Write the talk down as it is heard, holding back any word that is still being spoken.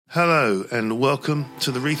Hello and welcome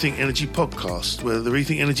to the Rethink Energy podcast, where the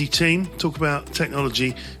Rethink Energy team talk about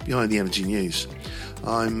technology behind the energy news.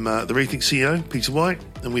 I'm the Rethink CEO, Peter White,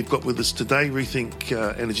 and we've got with us today Rethink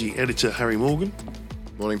Energy editor Harry Morgan.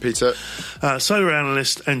 Morning, Peter. Solar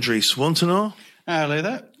analyst Andries Wantenaar. Hello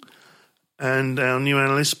there. And our new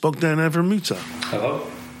analyst Bogdan Avramuta. Hello.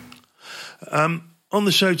 On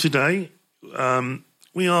the show today,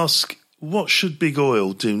 we ask, what should big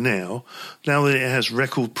oil do now that it has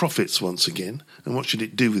record profits once again, and what should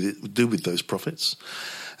it do with those profits?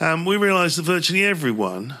 We realise that virtually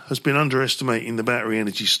everyone has been underestimating the battery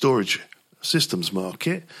energy storage systems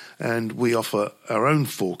market, and we offer our own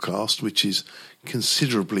forecast, which is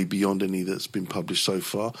considerably beyond any that's been published so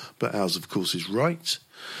far, but ours, of course, is right.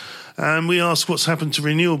 And we ask what's happened to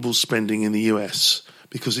renewables spending in the US,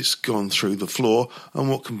 because it's gone through the floor, and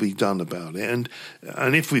what can be done about it.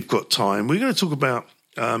 And if we've got time, we're going to talk about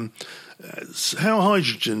how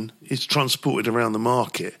hydrogen is transported around the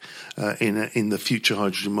market in the future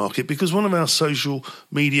hydrogen market, because one of our social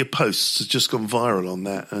media posts has just gone viral on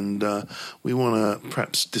that, and we want to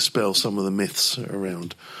perhaps dispel some of the myths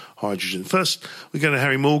around hydrogen. First, we go to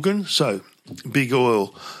Harry Morgan. So, big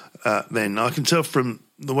oil, then. I can tell from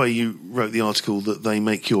the way you wrote the article that they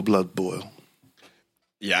make your blood boil.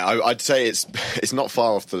 Yeah, I'd say it's not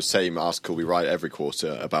far off the same article we write every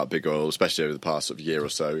quarter about big oil, especially over the past sort of year or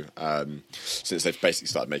so, since they've basically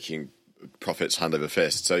started making profits hand over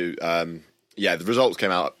fist. So, the results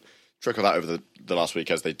came out, trickled out over the last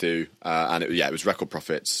week as they do, and it was record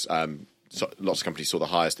profits. So lots of companies saw the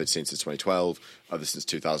highest they'd seen since 2012, others since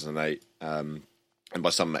 2008. And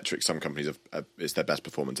by some metrics, some companies it's their best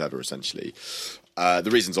performance ever, essentially. The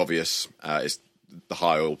reason's obvious. It's the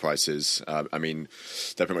high oil prices. They're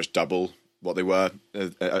pretty much double what they were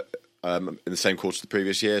in the same quarter of the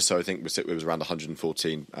previous year. So I think it was around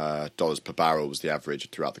 $114 per barrel was the average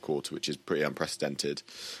throughout the quarter, which is pretty unprecedented.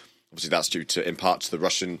 Obviously, that's due in part to the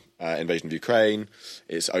Russian invasion of Ukraine.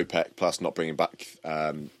 It's OPEC Plus not bringing back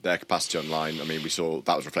their capacity online. I mean, we saw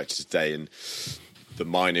that was reflected today in the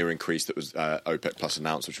minor increase that was OPEC Plus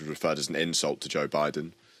announced, which was referred as an insult to Joe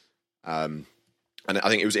Biden. And I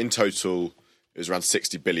think it was in total, it was around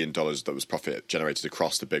 $60 billion that was profit generated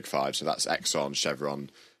across the big five. So that's Exxon, Chevron,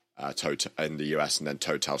 Total in the US, and then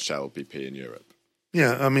Total, Shell, BP in Europe.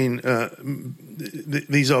 Yeah, I mean,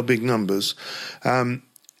 these are big numbers.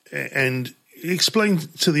 And explain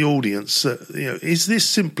to the audience that, is this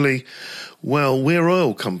simply, well, we're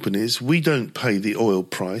oil companies, we don't pay the oil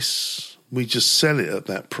price, we just sell it at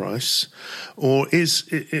that price, or is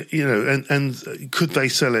it, and could they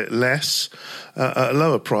sell it less at a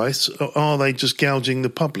lower price, or are they just gouging the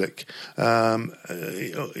public?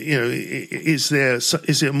 Is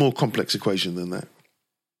it a more complex equation than that?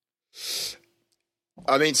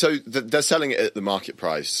 I mean, so they're selling it at the market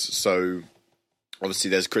price, so obviously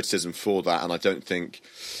there's criticism for that, and I don't think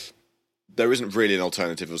there isn't really an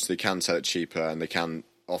alternative. Obviously, they can sell it cheaper and they can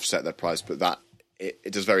offset their price, but that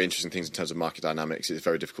it does very interesting things in terms of market dynamics. It's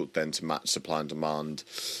very difficult then to match supply and demand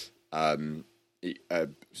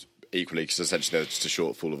equally, because essentially there's just a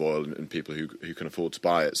shortfall of oil and people who can afford to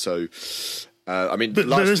buy it. So, but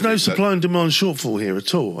there's no supply and demand shortfall here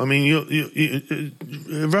at all. I mean,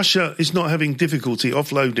 Russia is not having difficulty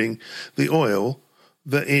offloading the oil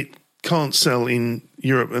that it can't sell in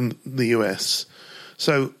Europe and the US.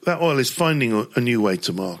 So that oil is finding a new way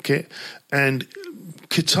to market, and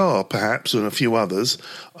Qatar, perhaps, and a few others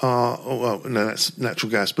that's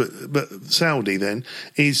natural gas, but Saudi then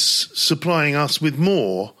is supplying us with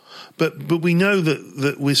more. But we know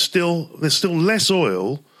that there's still less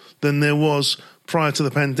oil than there was prior to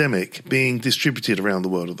the pandemic being distributed around the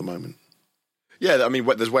world at the moment. Yeah, I mean,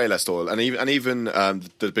 there's way less oil, and even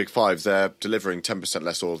the big five, they're delivering 10%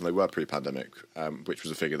 less oil than they were pre-pandemic, which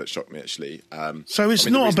was a figure that shocked me, actually. So it's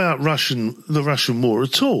not about the Russian war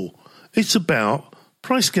at all. It's about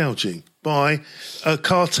price gouging by a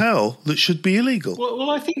cartel that should be illegal. Well,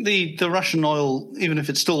 I think the Russian oil, even if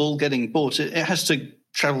it's still all getting bought, it has to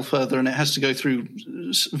travel further and it has to go through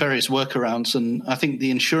various workarounds. And I think the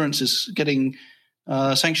insurance is getting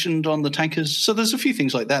sanctioned on the tankers. So there's a few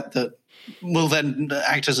things like that will then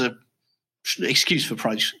act as an excuse for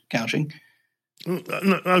price gouging.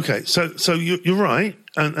 Okay, so you're right,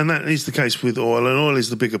 and that is the case with oil, and oil is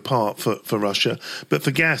the bigger part for Russia. But for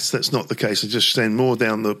gas, that's not the case. They just send more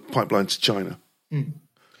down the pipeline to China.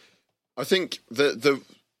 I think the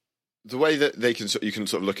way that you can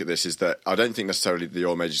sort of look at this is that I don't think necessarily the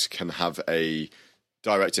oil majors can have a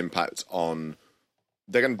direct impact on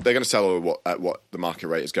they're going to sell oil at what the market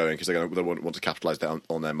rate is going, because they want to capitalise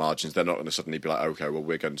on their margins. They're not going to suddenly be like, okay, well,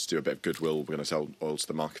 we're going to do a bit of goodwill, we're going to sell oil to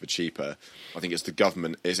the market for cheaper. I think it's a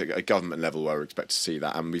government level where we expect to see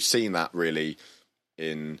that, and we've seen that really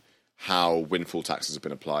in how windfall taxes have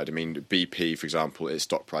been applied. I mean, BP, for example, its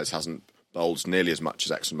stock price hasn't bulged nearly as much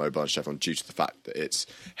as ExxonMobil and Chevron due to the fact that it's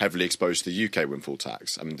heavily exposed to the UK windfall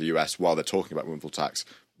tax. I mean, the US, while they're talking about windfall tax,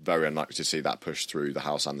 very unlikely to see that push through the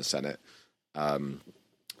House and the Senate.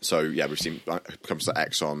 So yeah, we've seen when it comes to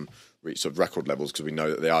Exxon reach sort of record levels, because we know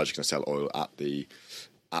that they are just going to sell oil at the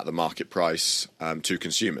market price to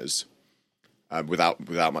consumers without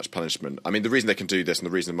much punishment. I mean, the reason they can do this and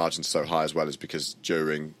the reason the margins are so high as well is because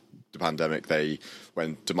during the pandemic,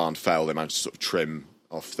 when demand fell, they managed to sort of trim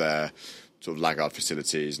off their sort of laggard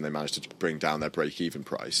facilities, and they managed to bring down their break-even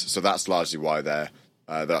price. So that's largely why they're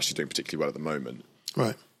actually doing particularly well at the moment.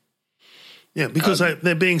 Right. Yeah, because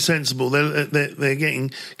they're being sensible. They're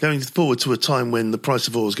going forward to a time when the price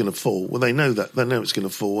of oil is going to fall. Well, they know that. They know it's going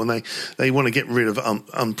to fall, and they want to get rid of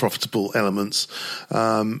unprofitable elements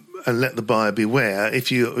and let the buyer beware.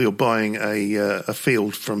 If you're buying a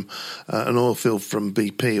field from an oil field from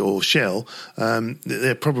BP or Shell,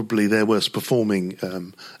 they're probably their worst performing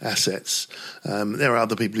assets. There are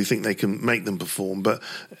other people who think they can make them perform, but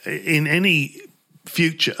in any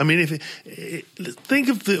future, I mean, think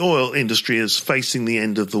of the oil industry as facing the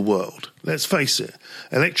end of the world. Let's face it,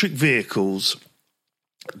 electric vehicles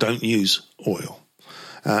don't use oil.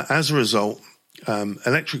 As a result,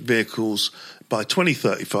 electric vehicles by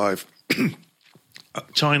 2035,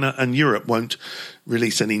 China and Europe won't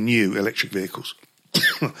release any new electric vehicles.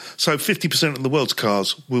 So 50% of the world's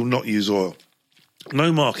cars will not use oil.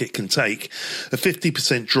 No market can take a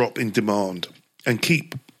 50% drop in demand and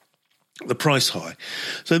keep the price high.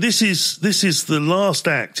 So this is the last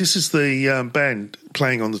act. This is the band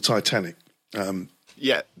playing on the Titanic.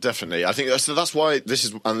 Yeah, definitely. I think that's why this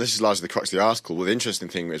is largely the crux of the article. Well, the interesting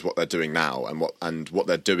thing is what they're doing now, and what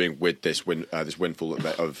they're doing with this windfall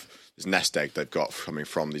of this nest egg they've got coming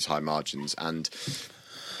from these high margins, and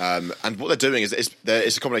what they're doing is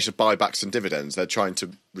it's a combination of buybacks and dividends. They're trying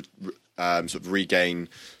to sort of regain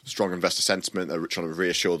strong investor sentiment. They're trying to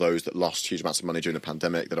reassure those that lost huge amounts of money during the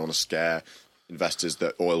pandemic. They don't want to scare investors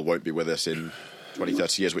that oil won't be with us in 20,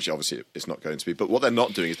 30 years, which obviously it's not going to be. But what they're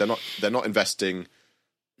not doing is they're not investing.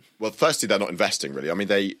 Well, firstly, they're not investing really. I mean,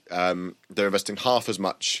 they're investing half as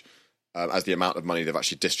much as the amount of money they've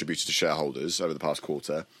actually distributed to shareholders over the past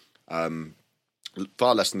quarter.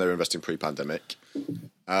 Far less than they were investing pre-pandemic.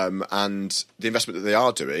 And the investment that they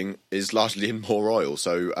are doing is largely in more oil.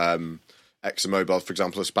 So ExxonMobil, for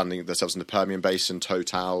example, expanding themselves in the Permian Basin,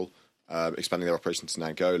 Total expanding their operations in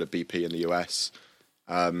Angola, BP in the US.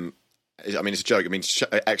 I mean, it's a joke. I mean,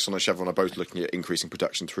 Exxon and Chevron are both looking at increasing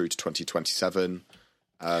production through to 2027.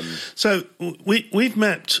 So we've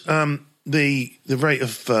mapped the rate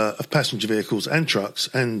of passenger vehicles and trucks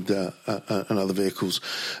and other vehicles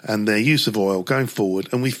and their use of oil going forward,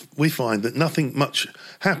 and we find that nothing much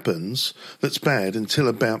happens that's bad until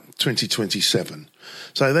about 2027.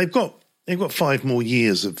 So they've got 5 more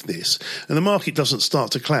years of this, and the market doesn't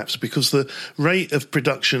start to collapse because the rate of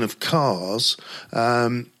production of cars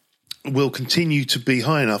will continue to be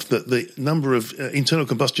high enough that the number of internal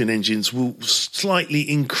combustion engines will slightly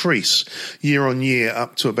increase year on year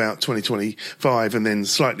up to about 2025, and then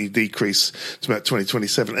slightly decrease to about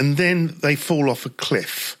 2027. And then they fall off a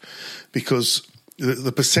cliff because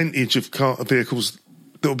the percentage of vehicles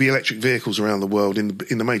that will be electric vehicles around the world in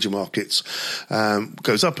the major markets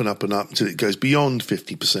goes up and up and up until it goes beyond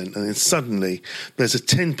 50%. And then suddenly there's a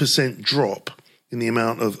 10% drop in the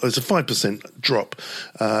amount of, it's a 5% drop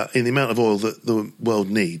in the amount of oil that the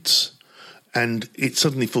world needs. And it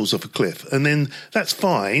suddenly falls off a cliff. And then that's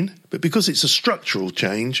fine, but because it's a structural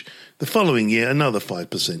change, the following year, another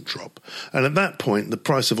 5% drop. And at that point, the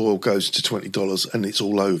price of oil goes to $20 and it's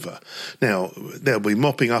all over. Now, they'll be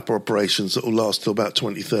mopping up operations that will last till about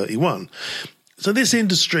 2031. So this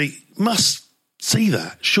industry must see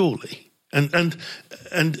that, surely. And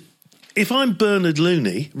if I'm Bernard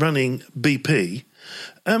Looney running BP,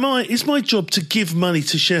 it's my job to give money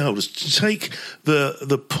to shareholders, to take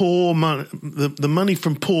the poor money, the money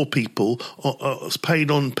from poor people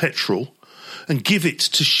paid on petrol, and give it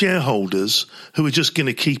to shareholders who are just going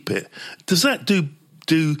to keep it. Does that do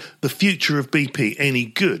the future of BP any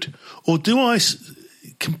good, or do I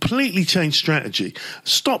completely change strategy?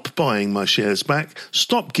 Stop buying my shares back.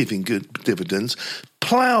 Stop giving good dividends.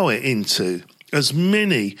 Plough it into as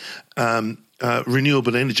many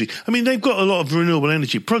renewable energy. I mean, they've got a lot of renewable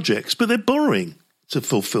energy projects, but they're borrowing to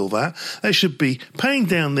fulfill that. They should be paying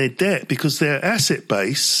down their debt because their asset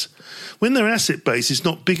base, when their asset base is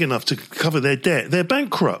not big enough to cover their debt, they're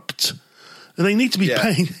bankrupt. And they need to be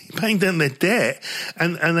paying down their debt,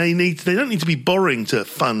 and they don't need to be borrowing to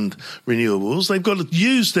fund renewables. They've got to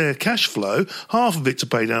use their cash flow, half of it to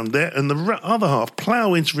pay down debt, and the other half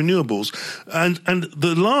plough into renewables. And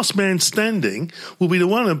the last man standing will be the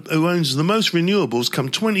one who owns the most renewables come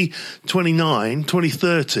 2029,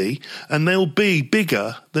 2030, and they'll be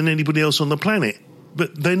bigger than anybody else on the planet.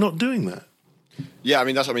 But they're not doing that. Yeah, I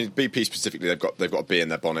mean BP specifically, they've got a bee in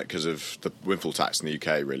their bonnet because of the windfall tax in the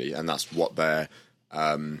UK, really, and that's what they're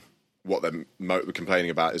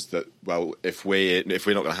complaining about is that, well, if we're not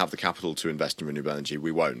going to have the capital to invest in renewable energy,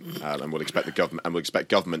 we won't, and we'll expect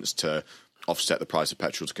governments to offset the price of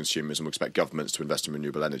petrol to consumers, and we'll expect governments to invest in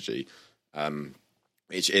renewable energy.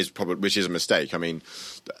 Which is a mistake. I mean,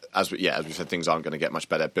 as we said, things aren't going to get much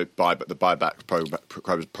better. But the buyback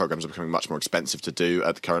programs are becoming much more expensive to do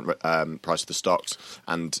at the current price of the stocks,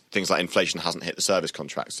 and things like inflation hasn't hit the service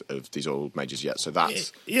contracts of these oil majors yet. So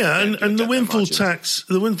that's and the windfall tax.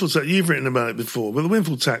 The windfall tax. You've written about it before, but the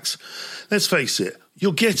windfall tax. Let's face it,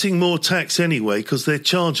 you're getting more tax anyway because they're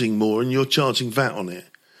charging more, and you're charging VAT on it.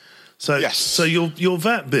 So, yes. So your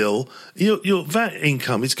VAT bill, your VAT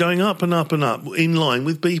income is going up and up and up in line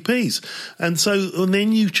with BP's, and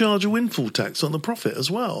then you charge a windfall tax on the profit as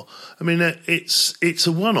well. I mean, it's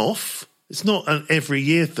a one-off. It's not an every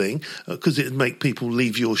year thing because it'd make people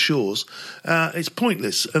leave your shores. It's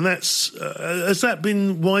pointless, and has that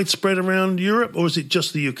been widespread around Europe, or is it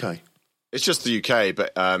just the UK? It's just the UK,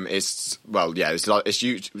 but it's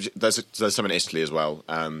huge. There's some in Italy as well,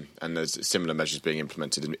 and there's similar measures being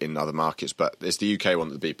implemented in other markets. But it's the UK one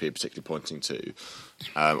that the BP are particularly pointing to,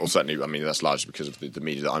 or certainly, I mean, that's largely because of the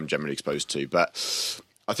media that I'm generally exposed to. But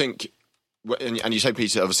I think, and you say,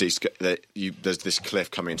 Peter, obviously there's this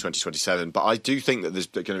cliff coming in 2027, but I do think that there's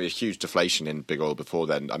going to be a huge deflation in big oil before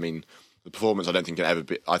then. I mean, the performance I don't think can ever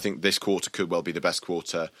be. I think this quarter could well be the best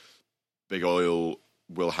quarter big oil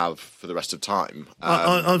will have for the rest of time.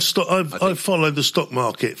 I've followed the stock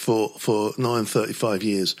market for 35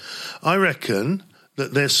 years. I reckon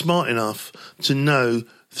that they're smart enough to know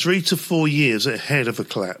 3 to 4 years ahead of a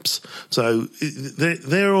collapse. So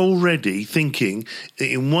they're already thinking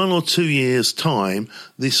that in 1 or 2 years' time,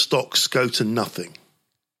 these stocks go to nothing.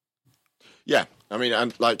 Yeah. I mean,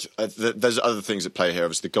 and there's other things at play here.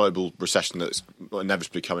 Obviously, the global recession that's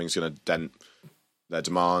inevitably coming is going to dent their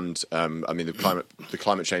demand. I mean, the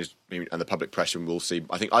climate change and the public pressure we'll see.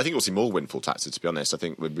 I think we'll see more windfall taxes. To be honest, I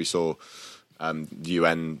think when we saw the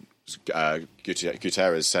UN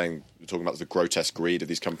Guterres talking about the grotesque greed of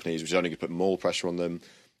these companies, which is only going to put more pressure on them,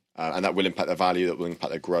 and that will impact their value, that will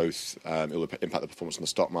impact their growth, it will impact the performance on the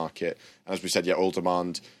stock market. And as we said, oil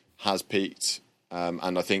demand has peaked,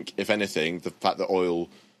 and I think if anything, the fact that oil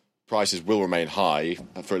prices will remain high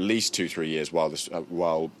for at least 2-3 years while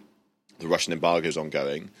the Russian embargo is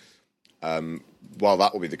ongoing. While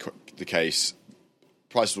that will be the case,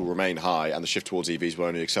 prices will remain high and the shift towards EVs will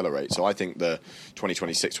only accelerate. So I think the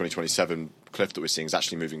 2026, 2027 cliff that we're seeing is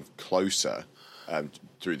actually moving closer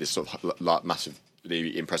through this sort of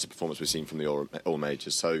massively impressive performance we're seeing from the oil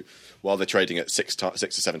majors. So while they're trading at 6 to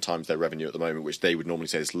 7 times their revenue at the moment, which they would normally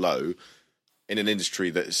say is low, in an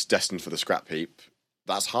industry that is destined for the scrap heap,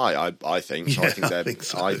 that's high, I think. So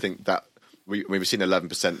I think that we've seen an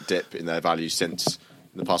 11% dip in their value since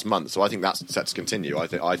the past month. So I think that's set to continue. I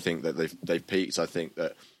think that they've peaked. I think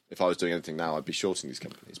that if I was doing anything now, I'd be shorting these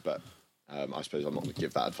companies. But I suppose I'm not going to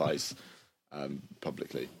give that advice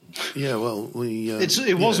publicly. Yeah, well,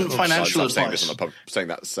 it wasn't financial advice.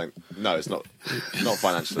 No, it's not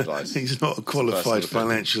financial advice. He's not a qualified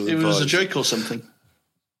financial advisor. It was a joke or something.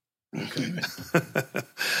 Okay.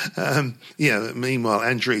 Meanwhile,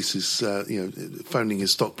 Andreas is phoning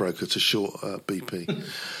his stockbroker to short BP.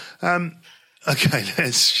 Okay,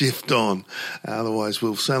 let's shift on. Otherwise,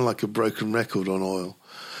 we'll sound like a broken record on oil.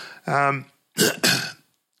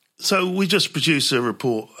 So we just produced a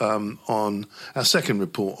report on our second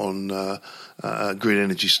report on grid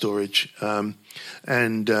energy storage or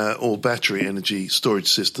battery energy storage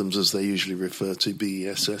systems, as they usually refer to,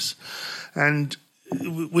 BESS, and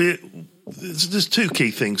there's 2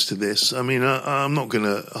 key things to this. I mean, I'm not going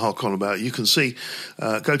to hark on about it. You can see,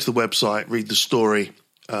 go to the website, read the story,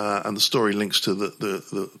 and the story links to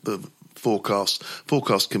the forecast.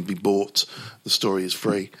 Forecast can be bought. The story is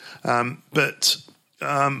free. But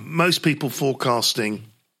most people forecasting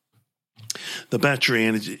the battery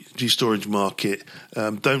energy storage market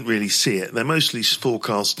don't really see it. They're mostly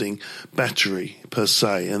forecasting battery per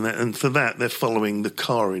se, and for that they're following the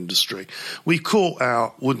car industry. We caught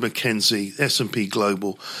out Wood Mackenzie, S&P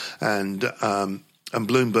Global, and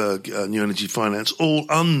Bloomberg New Energy Finance all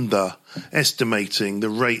underestimating the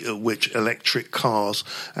rate at which electric cars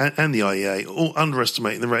and the IEA all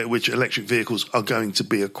underestimating the rate at which electric vehicles are going to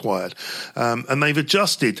be acquired. And they've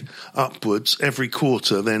adjusted upwards every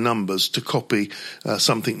quarter their numbers to copy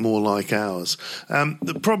something more like ours.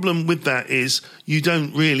 The problem with that is you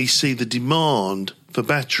don't really see the demand for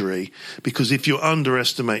battery, because if you're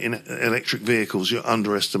underestimating electric vehicles, you're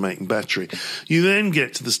underestimating battery. You then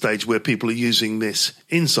get to the stage where people are using this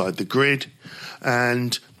inside the grid,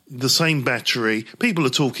 and the same battery, people are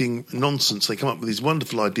talking nonsense. They come up with these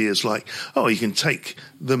wonderful ideas like, oh, you can take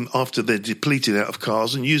them after they're depleted out of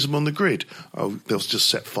cars and use them on the grid. Oh, they'll just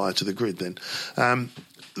set fire to the grid then.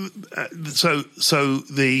 So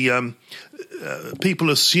the people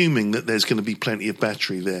assuming that there's going to be plenty of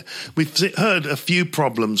battery there. We've heard a few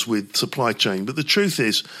problems with supply chain, but the truth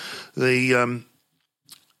is the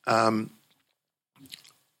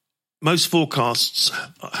most forecasts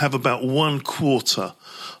have about 1/4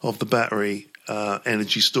 of the battery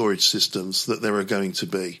energy storage systems that there are going to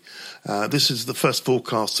be. This is the first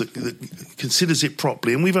forecast that considers it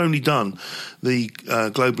properly, and we've only done the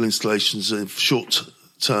global installations of short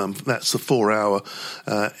term. That's the 4-hour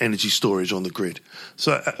energy storage on the grid,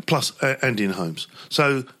 so plus and in homes.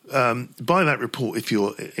 So buy that report if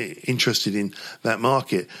you're interested in that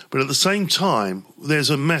market. But at the same time, there's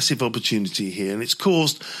a massive opportunity here, and it's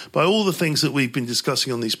caused by all the things that we've been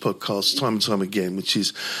discussing on these podcasts time and time again, which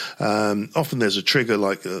is often there's a trigger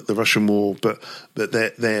like the Russian war, but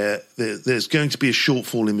there's going to be a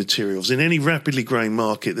shortfall in materials. In any rapidly growing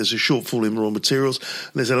market, there's a shortfall in raw materials,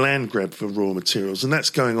 and there's a land grab for raw materials, and that's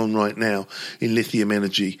going on right now in lithium-ion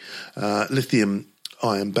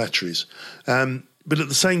batteries. But at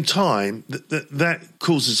the same time, that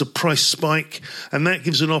causes a price spike, and that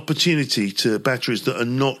gives an opportunity to batteries that are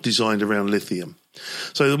not designed around lithium.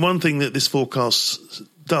 So the one thing that this forecast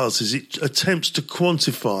does is it attempts to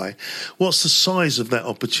quantify what's the size of that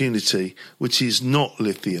opportunity, which is not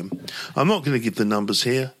lithium. I'm not going to give the numbers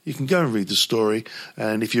here. You can go and read the story,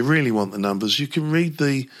 and if you really want the numbers, you can read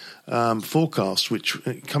the forecast, which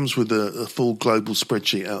comes with a full global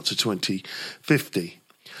spreadsheet out to 2050.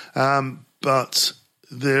 But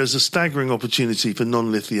there's a staggering opportunity for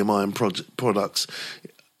non-lithium ion products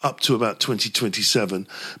up to about 2027,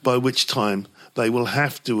 by which time they will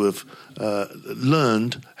have to have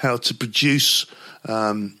learned how to produce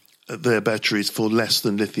their batteries for less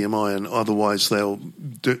than lithium ion. Otherwise, they'll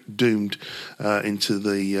doomed into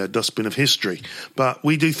the dustbin of history. But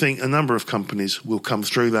we do think a number of companies will come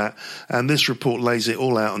through that, and this report lays it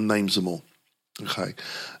all out and names them all. Okay.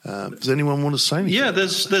 Does anyone want to say anything? Yeah,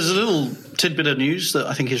 there's a little tidbit of news that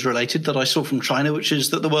I think is related that I saw from China, which is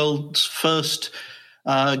that the world's first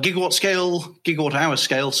gigawatt-hour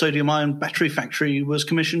scale sodium-ion battery factory was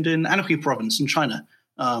commissioned in Anhui province in China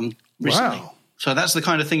recently. Wow. So that's the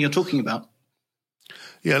kind of thing you're talking about.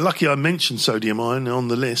 Yeah, lucky I mentioned sodium-ion on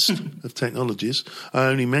the list of technologies. I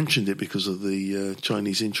only mentioned it because of the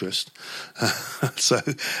Chinese interest. So,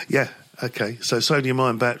 yeah. Okay, so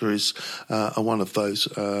sodium-ion batteries are one of those,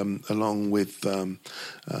 along with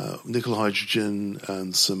nickel hydrogen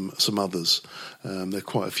and some others. There are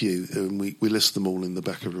quite a few, and we list them all in the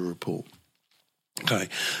back of the report. Okay,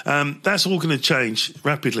 that's all going to change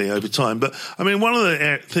rapidly over time. But, I mean, one of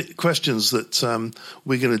the questions that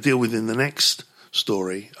we're going to deal with in the next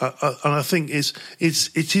story, and I think it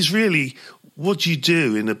is really, what do you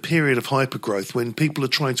do in a period of hypergrowth when people are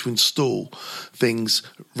trying to install things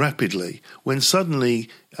rapidly, when suddenly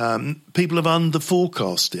people have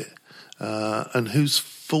under-forecast it? And whose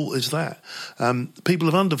fault is that? People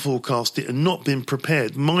have under-forecast it and not been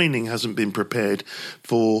prepared. Mining hasn't been prepared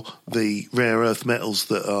for the rare earth metals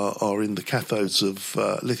that are in the cathodes of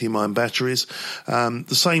lithium-ion batteries. The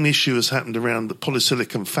same issue has happened around the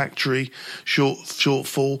polysilicon factory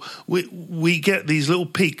shortfall. We get these little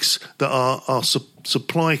peaks that are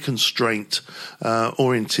supply constraint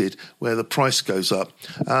oriented, where the price goes up.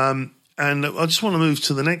 And I just want to move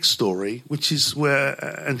to the next story, which is where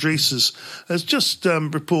Andreas has just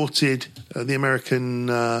reported the American,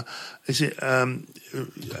 ACP?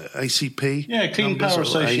 Yeah, Clean Power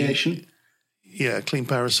Association. Clean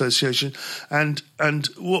Power Association. And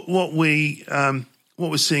what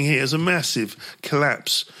we're seeing here is a massive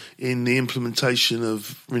collapse in the implementation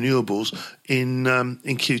of renewables in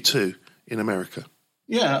Q2 in America.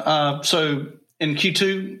 Yeah, so In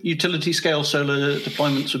Q2, utility-scale solar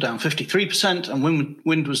deployments were down 53%, and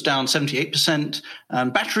wind was down 78%,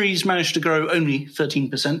 and batteries managed to grow only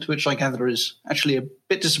 13%, which I gather is actually a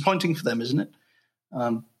bit disappointing for them, isn't it?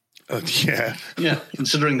 Yeah. Yeah,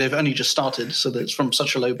 considering they've only just started, so that it's from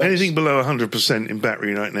such a low base. Anything below 100% in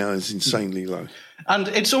battery right now is insanely low. And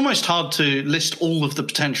it's almost hard to list all of the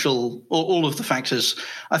potential, or all of the factors.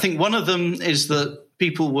 I think one of them is that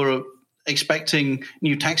people were expecting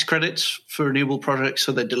new tax credits for renewable projects,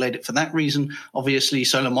 so they delayed it for that reason. Obviously,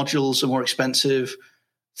 solar modules are more expensive.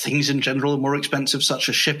 Things in general are more expensive, such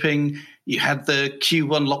as shipping. You had the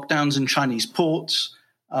Q1 lockdowns in Chinese ports.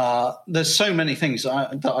 There's so many things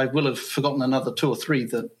that I will have forgotten another 2 or 3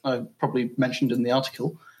 that I probably mentioned in the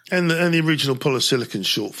article. And the original polysilicon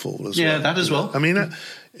shortfall as well. Yeah, that as well. I mean,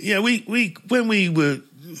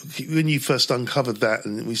 when you first uncovered that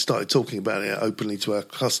and we started talking about it openly to our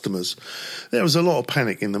customers, there was a lot of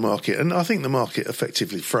panic in the market. And I think the market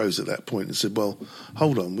effectively froze at that point and said, well,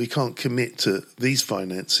 hold on, we can't commit to these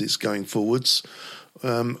finances going forwards.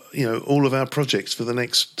 All of our projects for the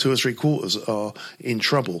next 2 or 3 quarters are in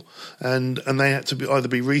trouble, and they had to either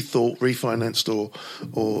be rethought, refinanced,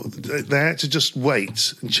 or they had to just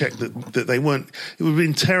wait and check that they weren't. It would have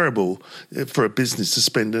been terrible for a business to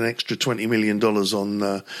spend an extra $20 million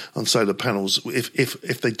on solar panels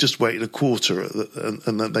if they just waited a quarter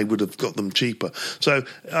and that they would have got them cheaper. So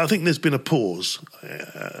I think there's been a pause,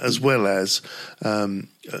 as well as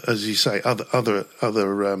you say, other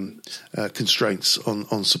constraints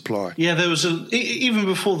on supply. Yeah, there was even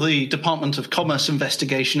before the Department of Commerce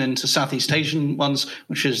investigation into Southeast Asian ones,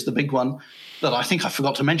 which is the big one that I think I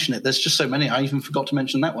forgot to mention it. There's just so many, I even forgot to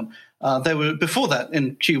mention that one. There were before that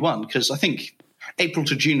in Q1, because I think April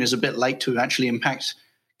to June is a bit late to actually impact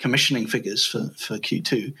commissioning figures for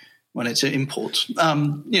Q2 when it's imports.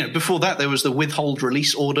 Before that, there was the withhold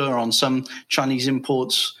release order on some Chinese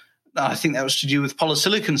imports. I think that was to do with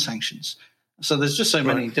polysilicon sanctions. So there's just so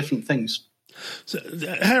many different things. So,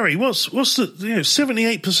 Harry, what's the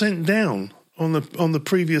 78% down on the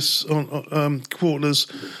previous quarter's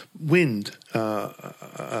wind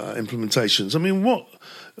implementations? I mean, what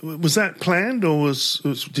was that planned, or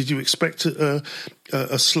did you expect a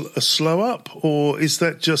slow up, or is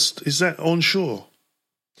that onshore?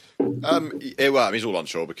 It's all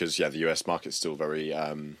onshore because the US market's still very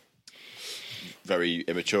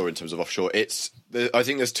immature in terms of offshore. I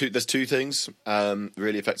think there's two things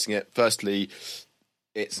really affecting it. Firstly,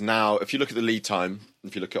 it's now, if you look at the lead time,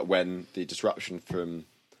 if you look at when the disruption from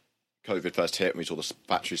COVID first hit, and we saw the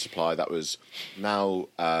battery supply, that was now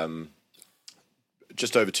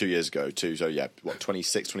just over 2 years ago.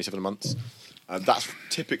 26, 27 months. That's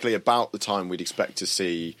typically about the time we'd expect to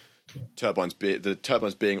see the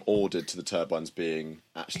turbines being ordered to the turbines being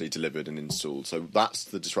actually delivered and installed. So that's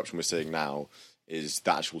the disruption we're seeing now, is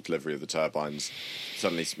the actual delivery of the turbines.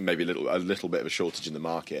 Suddenly, maybe a little bit of a shortage in the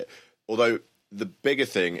market. Although the bigger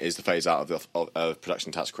thing is the phase out of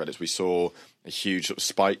production tax credits. We saw a huge sort of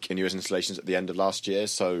spike in US installations at the end of last year.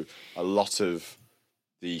 So a lot of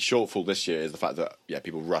the shortfall this year is the fact that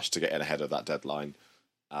people rushed to get in ahead of that deadline,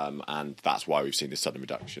 and that's why we've seen this sudden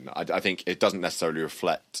reduction. I think it doesn't necessarily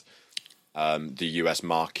reflect the US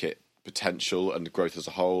market potential and growth as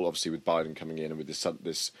a whole. Obviously, with Biden coming in and with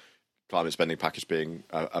this climate spending package being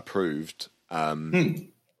approved,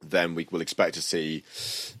 then we will expect to see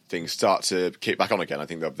things start to kick back on again. I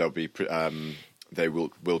think there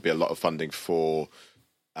will be a lot of funding for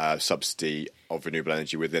subsidy of renewable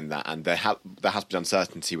energy within that, and there has been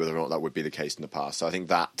uncertainty whether or not that would be the case in the past. So I think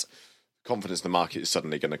that confidence in the market is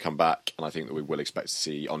suddenly going to come back, and I think that we will expect to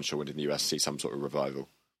see onshore wind in the US see some sort of revival.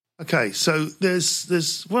 Okay, so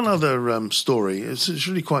there's one other story. It's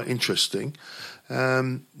really quite interesting,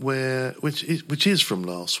 which is from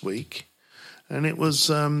last week, and it was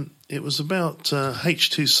about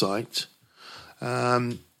H2 Site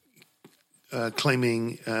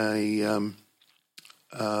claiming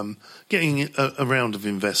getting a round of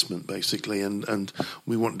investment basically, and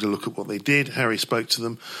we wanted to look at what they did. Harry spoke to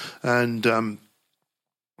them, and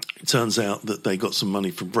it turns out that they got some money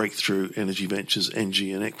from Breakthrough Energy Ventures,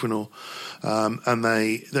 Engie and Equinor, and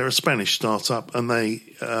they're a Spanish startup, and they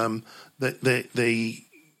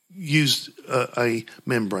used a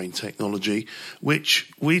membrane technology,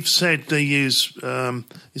 which we've said they use.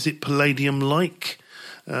 Is it palladium-like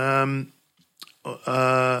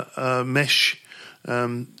mesh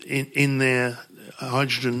in their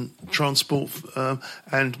hydrogen transport?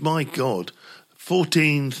 And my God,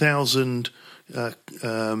 14,000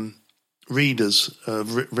 readers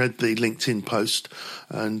read the LinkedIn post,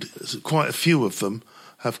 and quite a few of them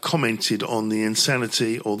have commented on the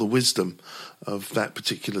insanity or the wisdom of that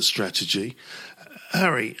particular strategy.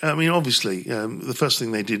 Harry, I mean, obviously, the first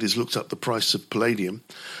thing they did is looked up the price of palladium.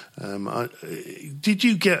 Did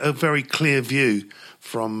you get a very clear view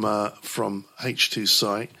from H2's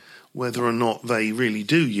site whether or not they really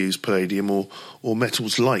do use palladium or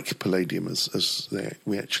metals like palladium, as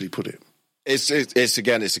we actually put it? It's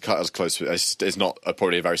a cut as close. It's not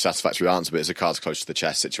probably a very satisfactory answer, but it's a cut as close to the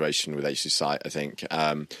chess situation with HC site. I think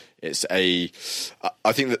I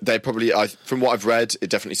think that they probably. From what I've read, it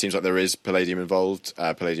definitely seems like there is palladium involved,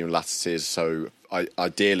 palladium lattices. So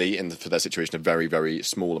ideally, for their situation, a very very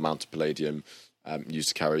small amount of palladium used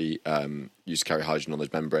to carry hydrogen on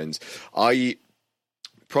those membranes. I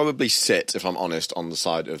probably sit, if I'm honest, on the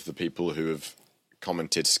side of the people who have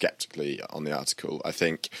commented skeptically on the article. I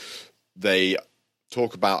think they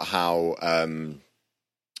talk about how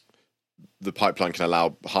the pipeline can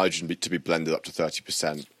allow hydrogen to be blended up to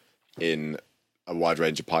 30% in a wide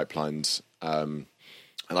range of pipelines. And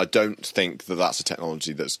I don't think that that's a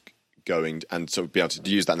technology that's going and so be able to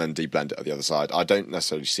use that and then deblend it at the other side. I don't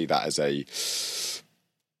necessarily see that as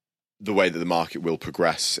the way that the market will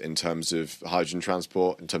progress in terms of hydrogen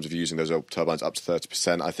transport, in terms of using those old turbines up to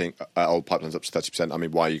 30%. I think old pipelines up to 30%. I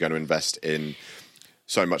mean, why are you going to invest in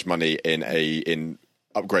so much money in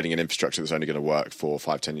upgrading an infrastructure that's only going to work for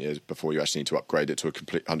 5-10 years before you actually need to upgrade it to a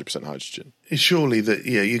complete 100% hydrogen? It's surely that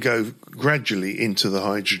you go gradually into the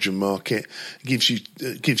hydrogen market.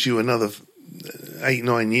 It gives you another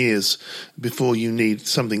 8-9 years before you need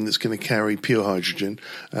something that's going to carry pure hydrogen.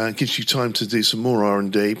 Gives you time to do some more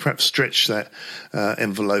R&D, perhaps stretch that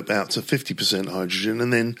envelope out to 50% hydrogen,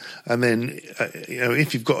 and then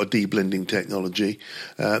if you've got a deblending technology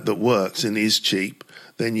that works and is cheap,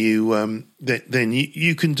 then you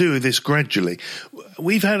can do this gradually.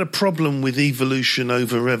 We've had a problem with evolution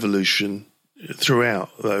over revolution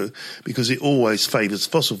throughout, though, because it always favours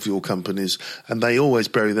fossil fuel companies, and they always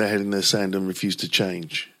bury their head in their sand and refuse to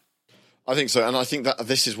change. I think so, and I think that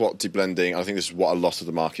this is what deblending. I think this is what a lot of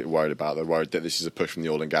the market are worried about. They're worried that this is a push from the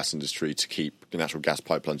oil and gas industry to keep the natural gas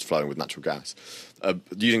pipelines flowing with natural gas.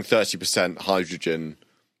 Using 30% hydrogen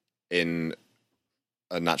in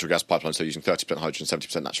a natural gas pipeline, so using 30% hydrogen,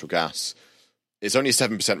 70% natural gas, it's only a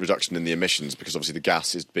 7% reduction in the emissions because obviously the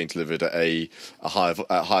gas is being delivered at a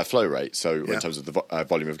higher flow rate. So in terms of the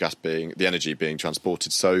volume of gas the energy being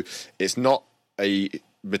transported. So it's not a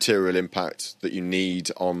material impact that you need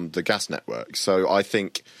on the gas network. So I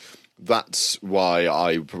think that's why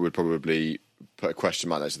I would probably put a question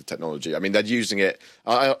mark next to the technology. I mean, they're using it.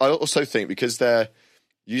 I also think because they're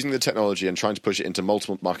using the technology and trying to push it into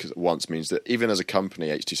multiple markets at once means that even as a company,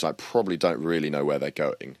 H2 Site probably don't really know where they're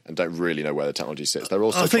going and don't really know where the technology sits. They're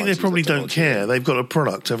also. I think they probably don't care. They've got a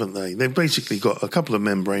product, haven't they? They've basically got a couple of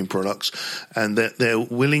membrane products, and they're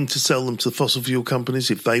willing to sell them to fossil fuel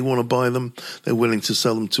companies if they want to buy them. They're willing to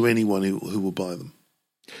sell them to anyone who will buy them.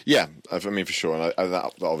 Yeah, I mean for sure, and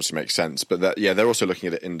that obviously makes sense. But they're also looking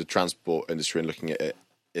at it in the transport industry and looking at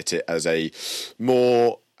it as a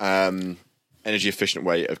more energy efficient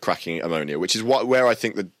way of cracking ammonia, which is where I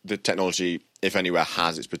think the technology, if anywhere,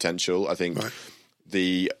 has its potential. I think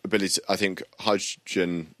the ability. I think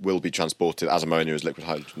hydrogen will be transported as ammonia, as liquid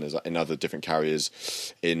hydrogen, as in other different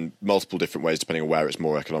carriers, in multiple different ways, depending on where it's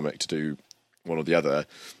more economic to do one or the other.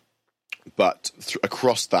 But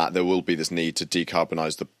across that, there will be this need to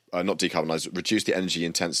reduce the energy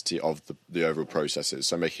intensity of the overall processes.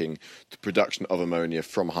 So making the production of ammonia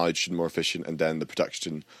from hydrogen more efficient, and then the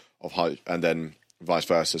production of and then vice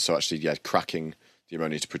versa. So actually, cracking the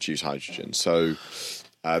ammonia to produce hydrogen. So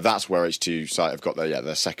that's where H2 Site have got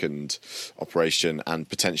their second operation, and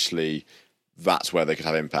potentially that's where they could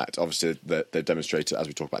have impact. Obviously, they've demonstrated, as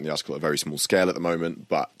we talk about in the article, at a very small scale at the moment,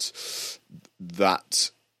 but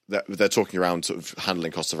they're talking around sort of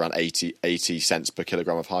handling costs of around 80 cents per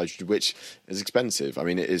kilogram of hydrogen, which is expensive. I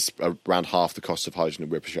mean, it is around half the cost of hydrogen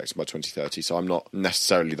we're projecting by 2030. So I'm not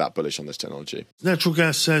necessarily that bullish on this technology. Natural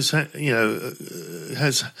gas has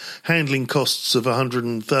handling costs of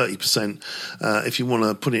 130% if you want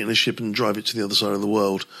to put it in a ship and drive it to the other side of the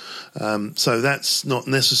world. So that's not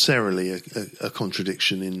necessarily a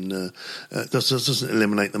contradiction. Doesn't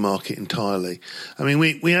eliminate the market entirely. I mean,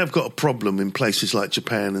 we have got a problem in places like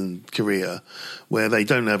Japan and Korea, where they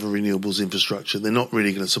don't have a renewables infrastructure. They're not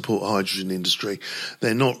really going to support a hydrogen industry.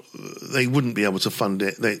 They wouldn't be able to fund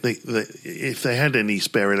it. If they had any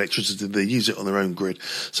spare electricity, they use it on their own grid.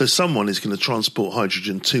 So someone is going to transport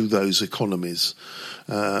hydrogen to those economies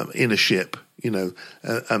in a ship. And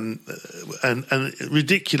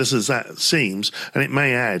ridiculous as that seems, and it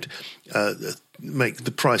may add make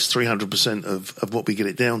the price 300% of what we get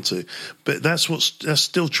it down to. But that's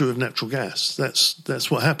still true of natural gas. That's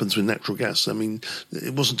what happens with natural gas. I mean,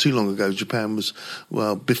 it wasn't too long ago Japan was,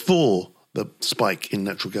 well, before the spike in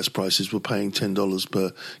natural gas prices, were paying $10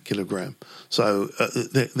 per kilogram. So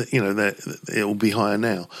it will be higher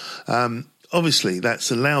now. Obviously,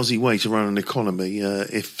 that's a lousy way to run an economy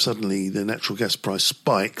if suddenly the natural gas price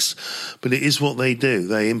spikes, but it is what they do.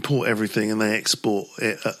 They import everything and they export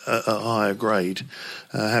it at a higher grade,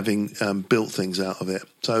 having built things out of it.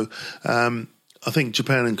 So I think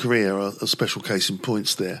Japan and Korea are a special case in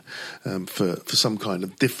points there for some kind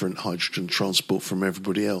of different hydrogen transport from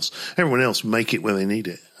everybody else. Everyone else make it where they need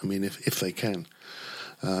it, I mean, if they can.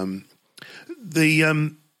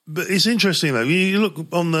 But it's interesting though. You look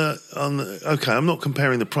on the. Okay, I'm not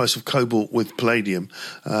comparing the price of cobalt with palladium,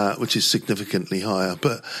 which is significantly higher.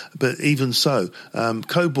 But even so,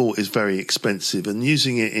 cobalt is very expensive, and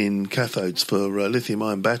using it in cathodes for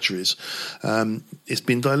lithium-ion batteries, it's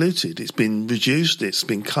been diluted. It's been reduced. It's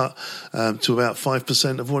been cut to about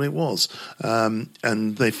 5% of what it was,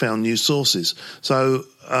 and they found new sources. So.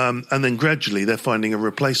 And then gradually they're finding a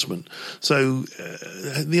replacement. So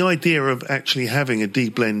the idea of actually having a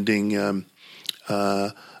deblending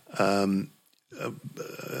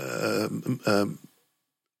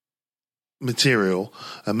material,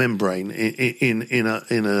 a membrane in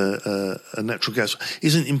a natural gas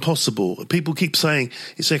isn't impossible. People keep saying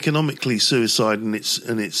it's economically suicide and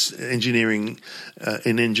it's engineering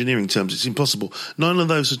in engineering terms it's impossible. None of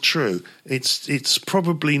those are true. It's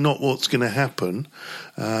probably not what's going to happen.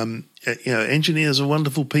 Engineers are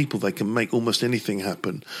wonderful people. They can make almost anything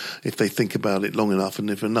happen if they think about it long enough and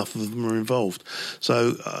if enough of them are involved.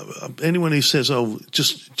 So anyone who says, "Oh,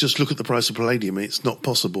 just look at the price of palladium," it's not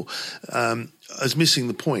possible, is missing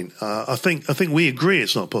the point. I think we agree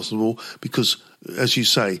it's not possible because, as you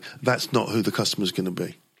say, that's not who the customer is going to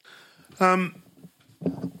be.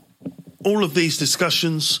 All of these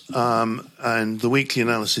discussions and the weekly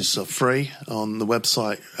analysis are free on the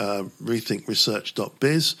website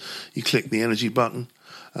rethinkresearch.biz. You click the energy button.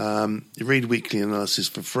 You read weekly analysis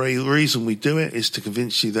for free. The reason we do it is to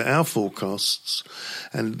convince you that our forecasts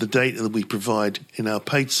and the data that we provide in our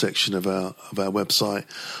paid section of our website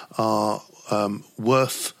are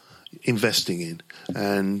worth investing in.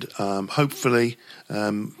 And hopefully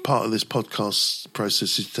part of this podcast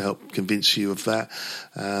process is to help convince you of that.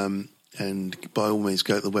 And by all means,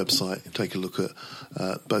 go to the website and take a look at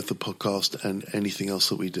both the podcast and anything else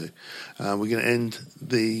that we do. We're going to end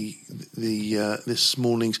this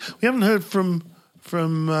morning's. We haven't heard from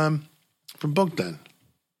Bogdan.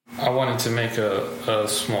 I wanted to make a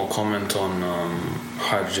small comment on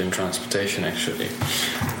hydrogen transportation, actually,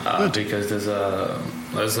 because there's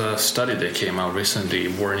a study that came out recently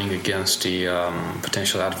warning against the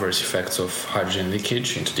potential adverse effects of hydrogen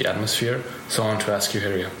leakage into the atmosphere. So I want to ask you,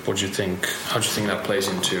 Harry, what do you think? How do you think that plays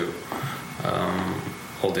into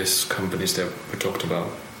all these companies that we talked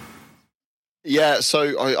about? Yeah,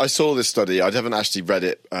 so I saw this study. I haven't actually read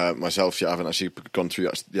it myself yet. I haven't actually gone through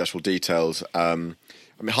the actual details.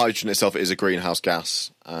 I mean, hydrogen itself is a greenhouse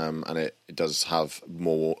gas, and it does have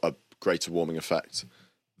a greater warming effect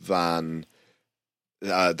than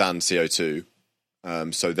CO2.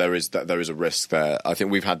 So there is a risk there. I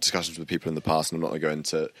think we've had discussions with people in the past, and I'm not going to go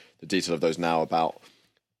into the detail of those now about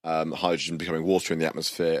hydrogen becoming water in the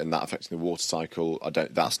atmosphere and that affecting the water cycle.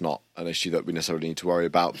 That's not an issue that we necessarily need to worry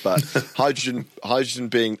about. But hydrogen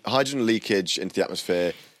leakage into the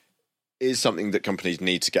atmosphere is something that companies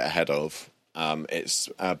need to get ahead of. But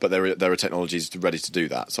there are technologies ready to do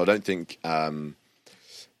that. So I don't think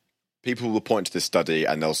people will point to this study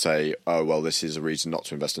and they'll say, "Oh, well, this is a reason not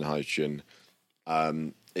to invest in hydrogen."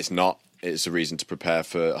 It's not. It's a reason to prepare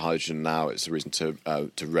for hydrogen now. It's a reason to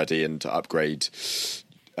ready and to upgrade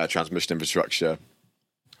transmission infrastructure.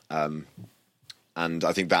 And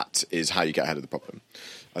I think that is how you get ahead of the problem.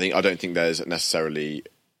 I don't think there's necessarily.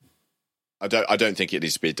 I don't think it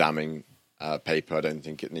needs to be a damning paper. I don't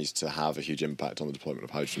think it needs to have a huge impact on the deployment of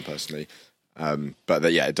hydrogen personally. But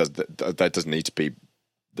it does. There does need to be.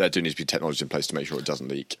 There do need to be technology in place to make sure it doesn't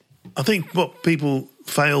leak. I think what people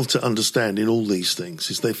fail to understand in all these things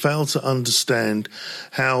is they fail to understand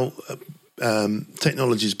how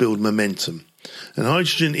technologies build momentum. And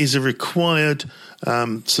hydrogen is a required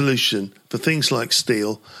solution for things like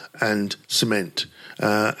steel and cement.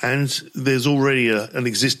 And there's already an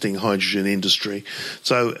existing hydrogen industry.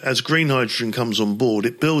 So as green hydrogen comes on board,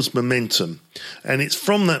 it builds momentum. And it's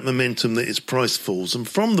from that momentum that its price falls. And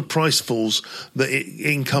from the price falls that it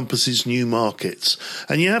encompasses new markets.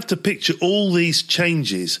 And you have to picture all these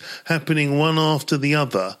changes happening one after the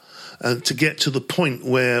other to get to the point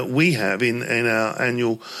where we have in our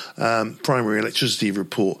annual primary electricity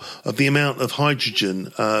report of the amount of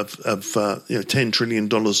hydrogen of $10 trillion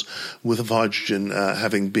worth of hydrogen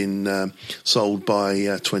having been sold by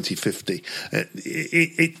 2050.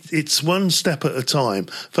 It's one step at a time.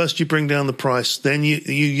 First you bring down the price, then you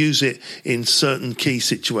use it in certain key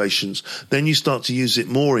situations, then you start to use it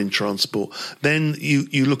more in transport, then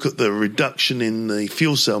you look at the reduction in the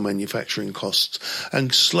fuel cell manufacturing costs,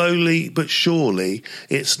 and slowly but surely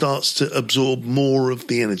it starts to absorb more of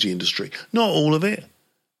the energy industry. Not all of it.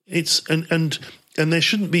 It's and there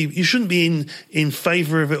shouldn't be, you shouldn't be in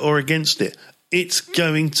favour of it or against it. It's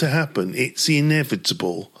going to happen. It's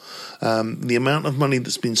inevitable. The amount of money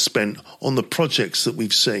that's been spent on the projects that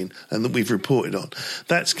we've seen and that we've reported on,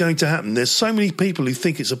 that's going to happen. There's so many people who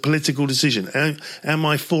think it's a political decision. Am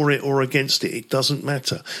I for it or against it? It doesn't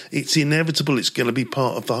matter. It's inevitable. It's going to be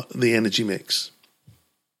part of the energy mix.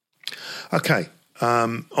 Okay.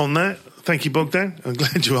 On that, thank you, Bogdan. I'm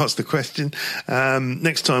glad you asked the question.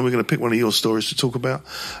 Next time we're going to pick one of your stories to talk about.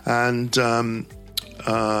 And I'm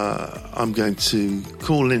going to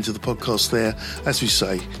call into the podcast there. As we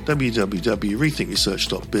say,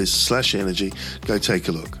 www.rethinkresearch.biz/energy. Go take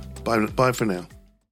a look. Bye for now.